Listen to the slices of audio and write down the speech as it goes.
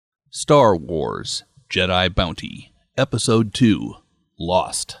Star Wars Jedi Bounty, Episode 2,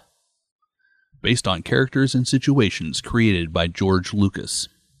 Lost. Based on characters and situations created by George Lucas.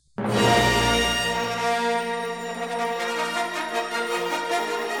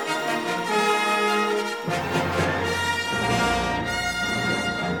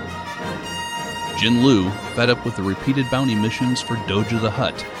 Jin Lu, fed up with the repeated bounty missions for Doja the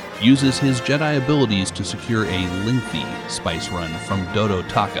Hutt, uses his Jedi abilities to secure a lengthy spice run from Dodo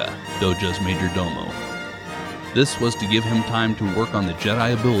Taka, Doja's major domo. This was to give him time to work on the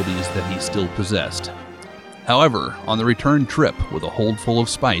Jedi abilities that he still possessed. However, on the return trip with a hold full of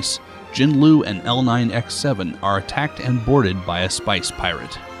spice, Jin Lu and L9X7 are attacked and boarded by a spice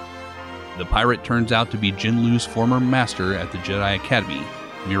pirate. The pirate turns out to be Jin Lu's former master at the Jedi Academy,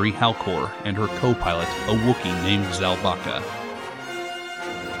 Miri Halcor, and her co-pilot, a Wookiee named Zalbaka.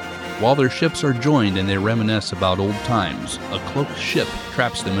 While their ships are joined and they reminisce about old times, a cloaked ship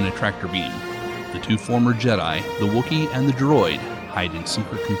traps them in a tractor beam. The two former Jedi, the Wookiee and the droid, hide in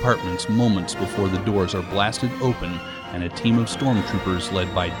secret compartments moments before the doors are blasted open and a team of stormtroopers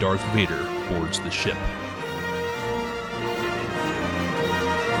led by Darth Vader boards the ship.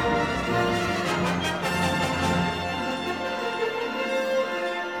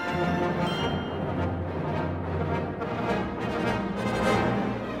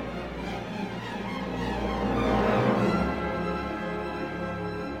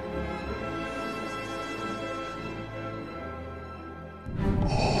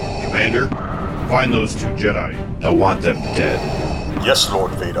 Commander, find those two Jedi. I want them dead. Yes,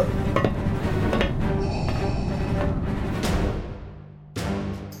 Lord Vader.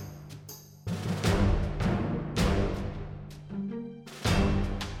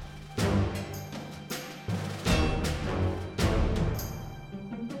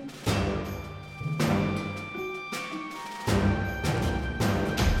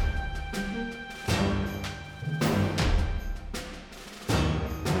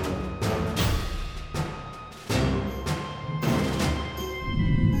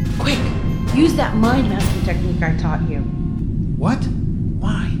 Use that mind masking technique I taught you. What?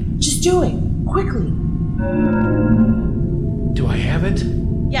 Why? Just do it. Quickly. Do I have it?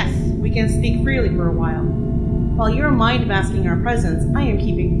 Yes, we can speak freely for a while. While you're mind masking our presence, I am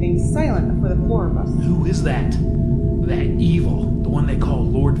keeping things silent for the four of us. Who is that? That evil, the one they call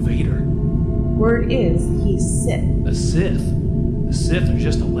Lord Vader. Word is, he's Sith. A Sith? The Sith are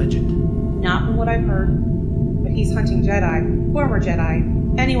just a legend. Not from what I've heard. But he's hunting Jedi, former Jedi,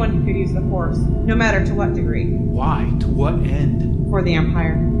 anyone who could use the Force, no matter to what degree. Why? To what end? For the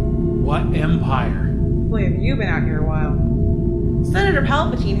Empire. What Empire? Boy, have you been out here a while. Senator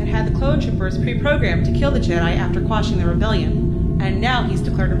Palpatine had the clone troopers pre-programmed to kill the Jedi after quashing the rebellion, and now he's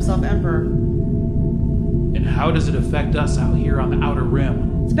declared himself Emperor. And how does it affect us out here on the Outer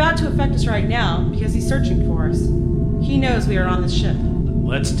Rim? It's about to affect us right now, because he's searching for us. He knows we are on this ship.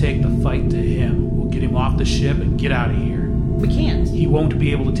 Let's take the fight to him. We'll get him off the ship and get out of here. We can't. He won't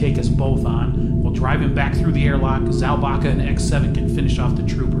be able to take us both on. We'll drive him back through the airlock. Zalbaka and X7 can finish off the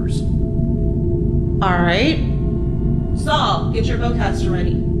troopers. Alright. Saul, get your bowcaster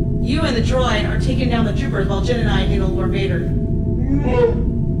ready. You and the droid are taking down the troopers while Jin and I handle Lord Vader.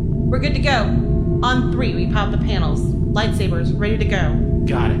 We're good to go. On 3, we pop the panels. Lightsabers, ready to go.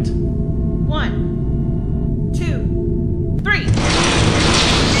 Got it. 1, 2, 3.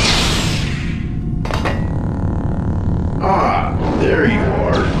 Ah, there you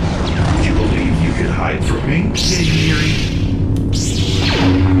are. Did you believe you could hide from me? Hey, Miri.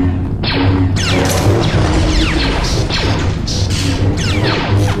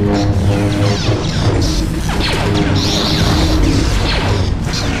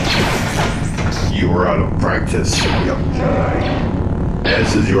 You were out of practice, young Jedi.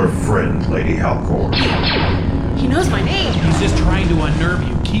 As is your friend, Lady Halcor. He knows my name. He's just trying to unnerve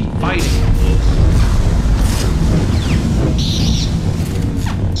you. Keep fighting.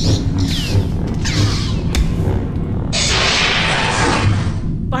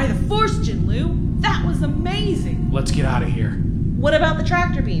 By the Force, Jin Lu. That was amazing. Let's get out of here. What about the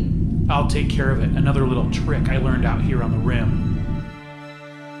tractor beam? I'll take care of it. Another little trick I learned out here on the rim.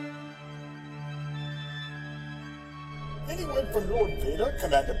 Anyone from Lord Vader,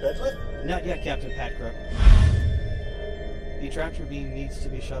 Commander Bedleth? Not yet, Captain Patcrook. The tractor beam needs to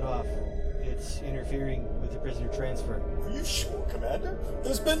be shut off. It's interfering with the prisoner transfer. Are you sure, Commander?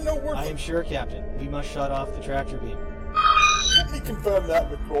 There's been no word. I am sure, Captain. We must shut off the tractor beam. Let me confirm that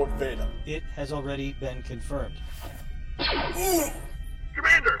with Lord Vader. It has already been confirmed.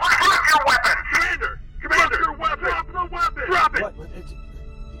 Commander! Drop your weapon! Commander! Commander! Drop your weapon! Drop the weapon! Drop it! What?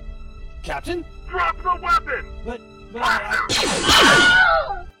 Captain? Drop the weapon! But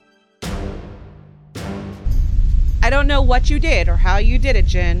don't know what you did or how you did it,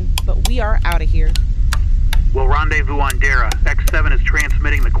 Jin, but we are out of here. We'll rendezvous on Dara. X7 is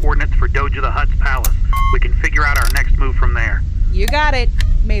transmitting the coordinates for Doja the Hutt's palace. We can figure out our next move from there. You got it.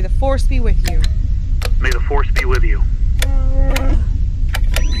 May the Force be with you. May the Force be with you.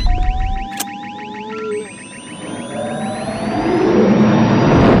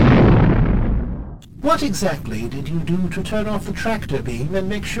 What exactly did you do to turn off the tractor beam and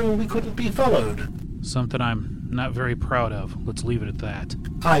make sure we couldn't be followed? Something I'm not very proud of. Let's leave it at that.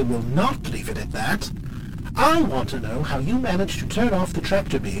 I will not leave it at that. I want to know how you managed to turn off the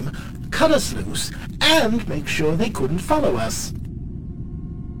tractor beam, cut us loose, and make sure they couldn't follow us.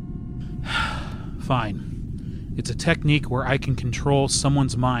 Fine. It's a technique where I can control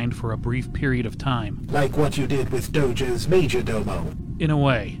someone's mind for a brief period of time. Like what you did with Doja's Major Domo. In a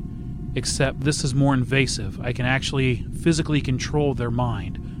way. Except this is more invasive. I can actually physically control their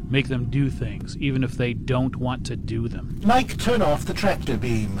mind, make them do things, even if they don't want to do them. Like turn off the tractor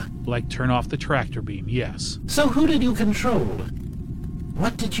beam. Like turn off the tractor beam, yes. So who did you control?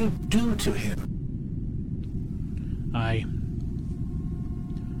 What did you do to him?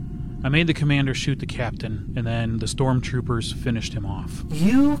 I made the commander shoot the captain, and then the stormtroopers finished him off.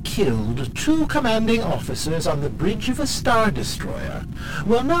 You killed 2 commanding officers on the bridge of a Star Destroyer.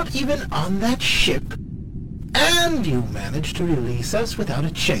 Well, not even on that ship. And you managed to release us without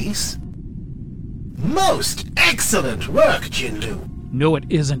a chase? Most excellent work, Jinlu! No, it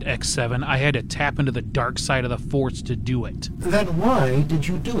isn't, X7. I had to tap into the dark side of the Force to do it. Then why did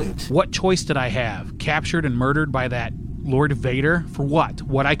you do it? What choice did I have? Captured and murdered by that Lord Vader? For what?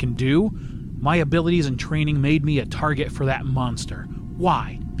 What I can do? My abilities and training made me a target for that monster.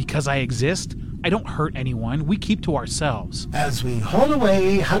 Why? Because I exist? I don't hurt anyone. We keep to ourselves. As we haul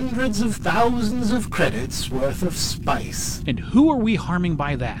away hundreds of thousands of credits worth of spice. And who are we harming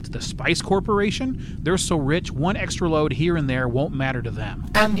by that? The Spice Corporation? They're so rich, one extra load here and there won't matter to them.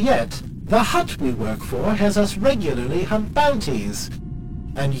 And yet, the hut we work for has us regularly hunt bounties.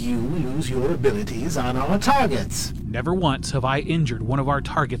 And you use your abilities on our targets. Never once have I injured one of our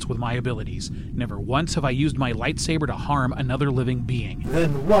targets with my abilities. Never once have I used my lightsaber to harm another living being.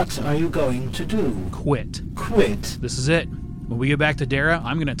 Then what are you going to do? Quit. Quit? This is it. When we get back to Dara,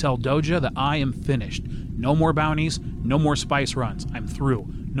 I'm going to tell Doja that I am finished. No more bounties, no more spice runs. I'm through.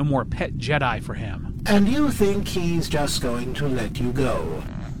 No more pet Jedi for him. And you think he's just going to let you go?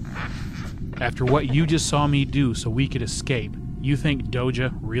 After what you just saw me do so we could escape, you think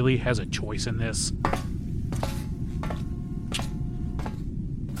Doja really has a choice in this?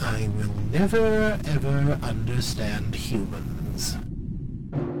 I will never, ever understand humans.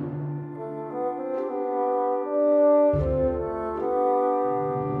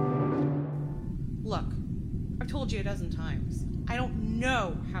 Look, I've told you a dozen times. I don't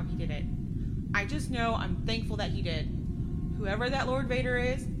know how he did it. I just know I'm thankful that he did. Whoever that Lord Vader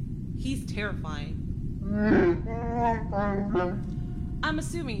is, he's terrifying. I'm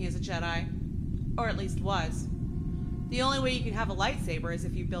assuming he's a Jedi. Or at least was. The only way you can have a lightsaber is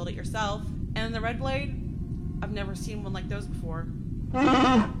if you build it yourself. And the red blade? I've never seen one like those before.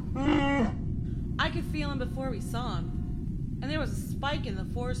 I could feel him before we saw him. And there was a spike in the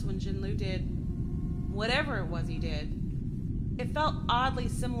Force when Jinlu did whatever it was he did. It felt oddly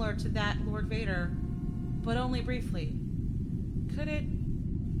similar to that Lord Vader, but only briefly. Could it?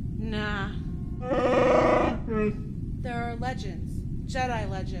 Nah. There are legends, Jedi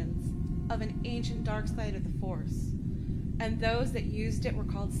legends, of an ancient dark side of the Force. And those that used it were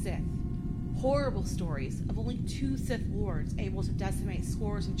called Sith. Horrible stories of only 2 Sith Lords able to decimate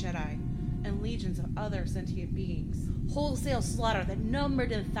scores of Jedi and legions of other sentient beings. Wholesale slaughter that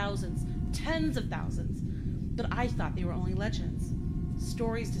numbered in thousands, tens of thousands. But I thought they were only legends.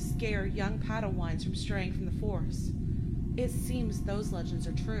 Stories to scare young Padawans from straying from the Force. It seems those legends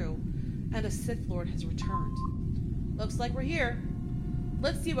are true, and a Sith Lord has returned. Looks like we're here.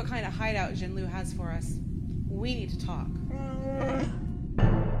 Let's see what kind of hideout Jinlu has for us. We need to talk.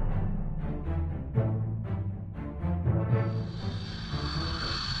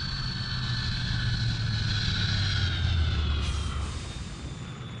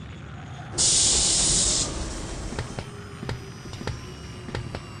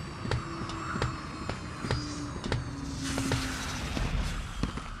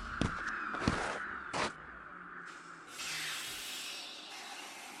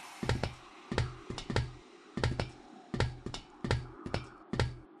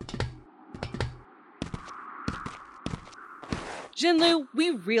 Jinlu,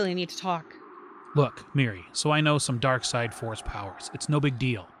 we really need to talk. Look, Miri, so I know some dark side Force powers. It's no big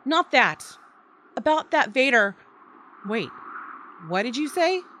deal. Not that. About that Vader. Wait, what did you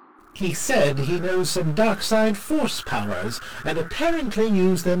say? He said he knows some dark side force powers, and apparently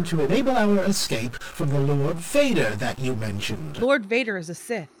used them to enable our escape from the Lord Vader that you mentioned. Lord Vader is a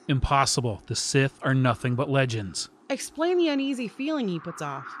Sith. Impossible. The Sith are nothing but legends. Explain the uneasy feeling he puts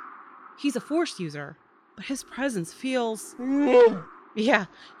off. He's a Force user, but his presence feels... Yeah,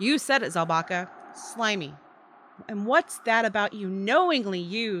 you said it, Zalbaka. Slimy. And what's that about you knowingly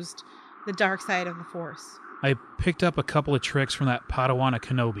used the dark side of the Force? I picked up a couple of tricks from that Padawan of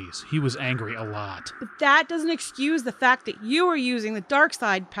Kenobi's. He was angry a lot. But that doesn't excuse the fact that you were using the dark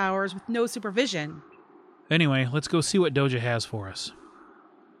side powers with no supervision. Anyway, let's go see what Doja has for us.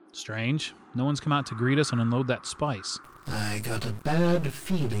 Strange. No one's come out to greet us and unload that spice. I got a bad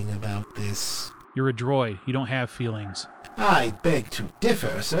feeling about this. You're a droid. You don't have feelings. I beg to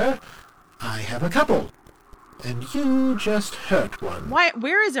differ, sir. I have a couple. And you just hurt one. Why?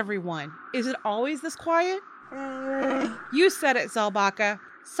 Where is everyone? Is it always this quiet? You said it, Zalbaka.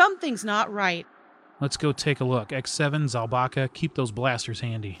 Something's not right. Let's go take a look. X7, Zalbaka, keep those blasters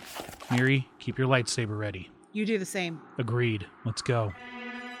handy. Miri, keep your lightsaber ready. You do the same. Agreed. Let's go.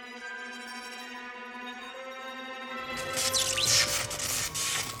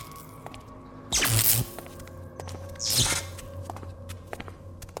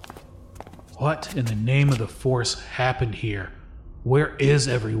 What in the name of the Force happened here? Where is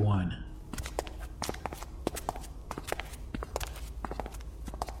everyone?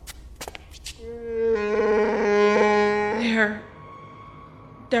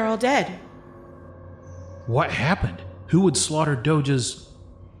 They're all dead. What happened? Who would slaughter Doja's...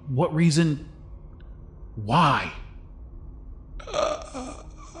 What reason? Why?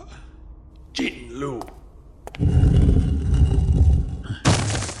 Jin Lu.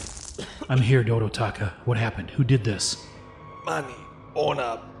 I'm here, Dodo Taka. What happened? Who did this? Mani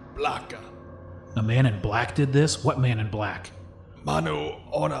Ona Blaka. A man in black did this? What man in black? Manu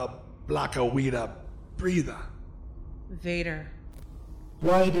Ona Blaka Wida Breather. Vader.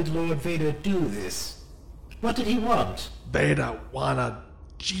 Why did Lord Vader do this? What did he want? Vader Wana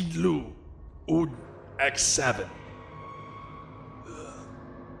Jin Lu Un X7.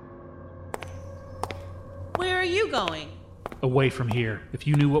 Where are you going? Away from here. If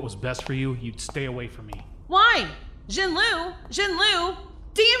you knew what was best for you, you'd stay away from me. Why? Jinlu! Jinlu!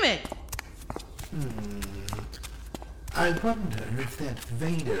 Damn it! I wonder if that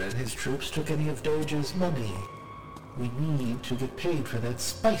Vader and his troops took any of Doja's money. We need to get paid for that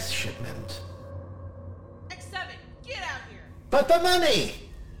spice shipment. X7, get out here! But the money!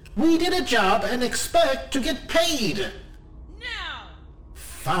 We did a job and expect to get paid! Now!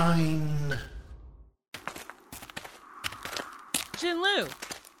 Fine. Jinlu!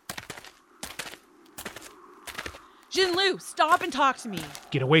 Jinlu, stop and talk to me.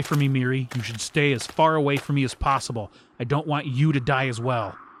 Get away from me, Miri. You should stay as far away from me as possible. I don't want you to die as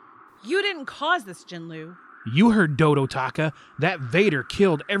well. You didn't cause this, Jinlu. You heard Dodo Taka. That Vader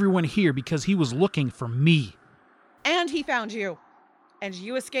killed everyone here because he was looking for me. And he found you. And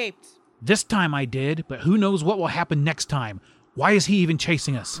you escaped. This time I did, but who knows what will happen next time. Why is he even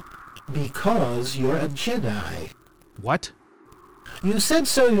chasing us? Because you're a Jedi. What? You said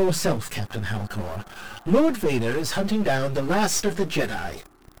so yourself, Captain Halcor. Lord Vader is hunting down the last of the Jedi.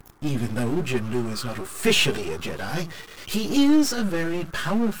 Even though Jinlu is not officially a Jedi, he is a very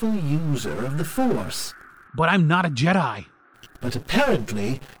powerful user of the Force. But I'm not a Jedi. But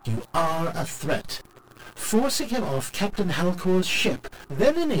apparently, you are a threat. Forcing him off Captain Halcor's ship,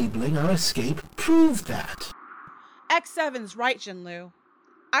 then enabling our escape, proved that. X7's right, Jinlu.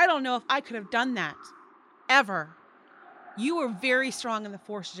 I don't know if I could have done that. Ever. You were very strong in the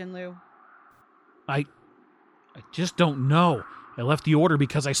Force, Jinlu. I just don't know. I left the Order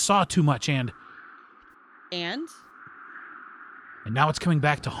because I saw too much and now it's coming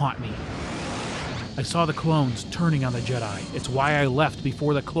back to haunt me. I saw the clones turning on the Jedi. It's why I left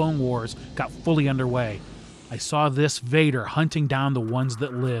before the Clone Wars got fully underway. I saw this Vader hunting down the ones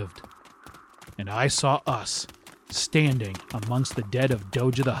that lived. And I saw us standing amongst the dead of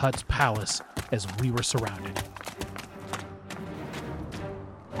Doja the Hutt's palace as we were surrounded.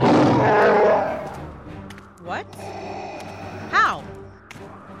 What? How?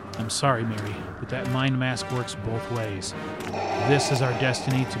 I'm sorry, Miri, but that mind mask works both ways. This is our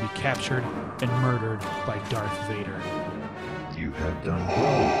destiny to be captured and murdered by Darth Vader. You have done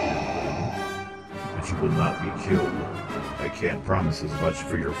well, but you will not be killed. I can't promise as much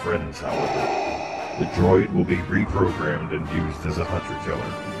for your friends, however. The droid will be reprogrammed and used as a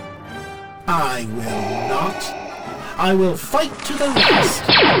hunter-killer. I will not. I will fight to the last.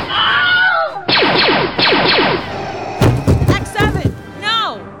 X7,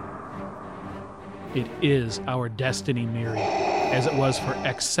 no! It is our destiny, Miri. as it was for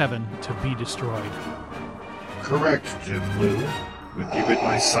X7 to be destroyed. Correct, Jin Lu. With you at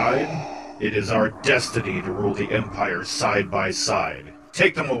my side, it is our destiny to rule the Empire side by side.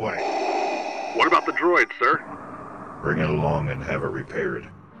 Take them away. What about the droid, sir? Bring it along and have it repaired.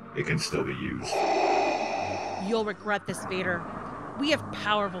 It can still be used. You'll regret this, Vader. We have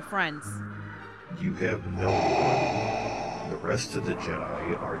powerful friends. You have no one. The rest of the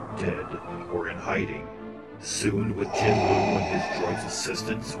Jedi are dead or in hiding. Soon, with Jin Lu and his droid's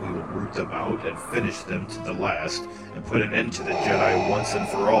assistance, we will root them out and finish them to the last and put an end to the Jedi once and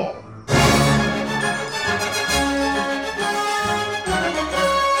for all.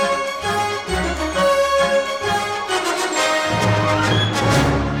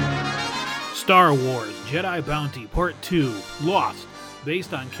 Star Wars Jedi Bounty Part 2 Lost,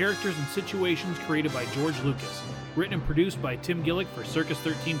 based on characters and situations created by George Lucas, written and produced by Tim Gillick for Circus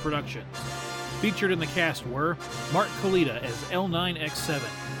 13 Productions. Featured in the cast were Mark Kalita as L9X7,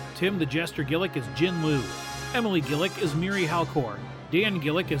 Tim the Jester Gillick as Jin Lu, Emily Gillick as Miri Halcor, Dan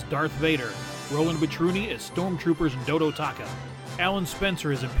Gillick as Darth Vader, Roland Batruni as Stormtroopers and Dodo Taka, Alan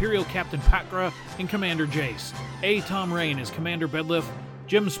Spencer as Imperial Captain Patra and Commander Jace, A. Tom Rain as Commander Bedliff,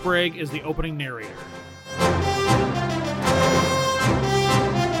 Jim Sprague is the opening narrator.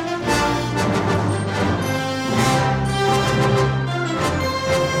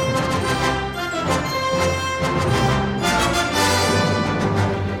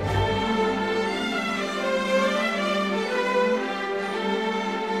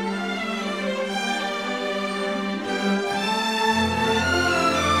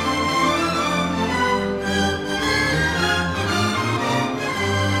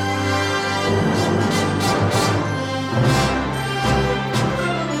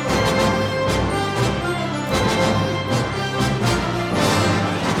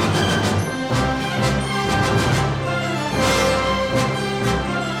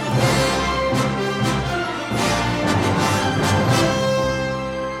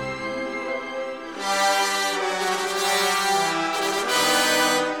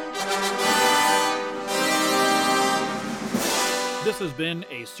 This has been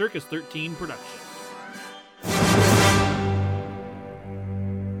a Circus 13 production.